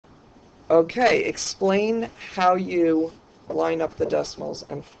Okay, explain how you line up the decimals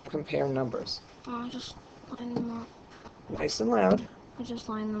and compare numbers. I just line them up. Nice and loud. I just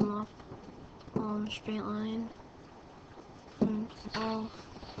line them up straight line. And all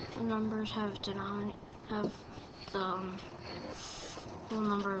the numbers have have the whole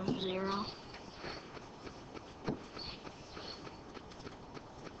number of 0.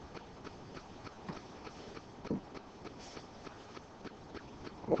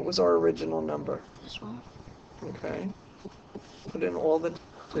 What was our original number? This one. Okay. Put in all the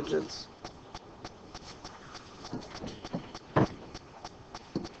digits.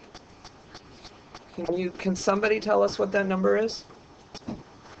 Can somebody tell us what that number is?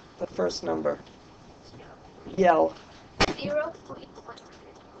 The first number. Yell. 0.1.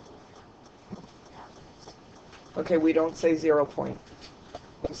 Okay, we don't say 0 point.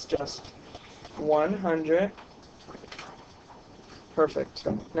 It's just 100. Perfect.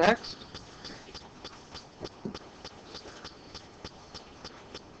 Next.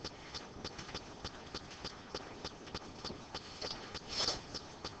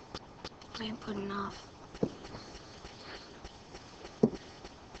 I didn't put enough.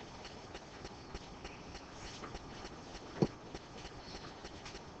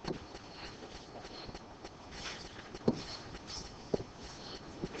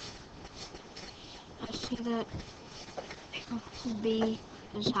 I see that B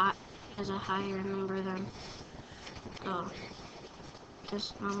is a higher number than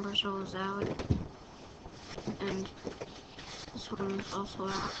this number, so is out. And this one is also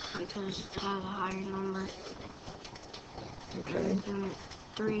out because it has a higher number. Okay. And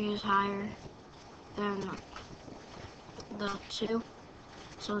 3 is higher than the 2.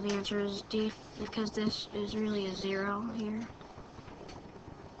 So the answer is D, because this is really a 0 here.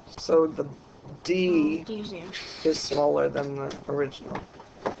 So the D D is the answer. is smaller than the original.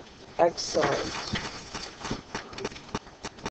 Excellent.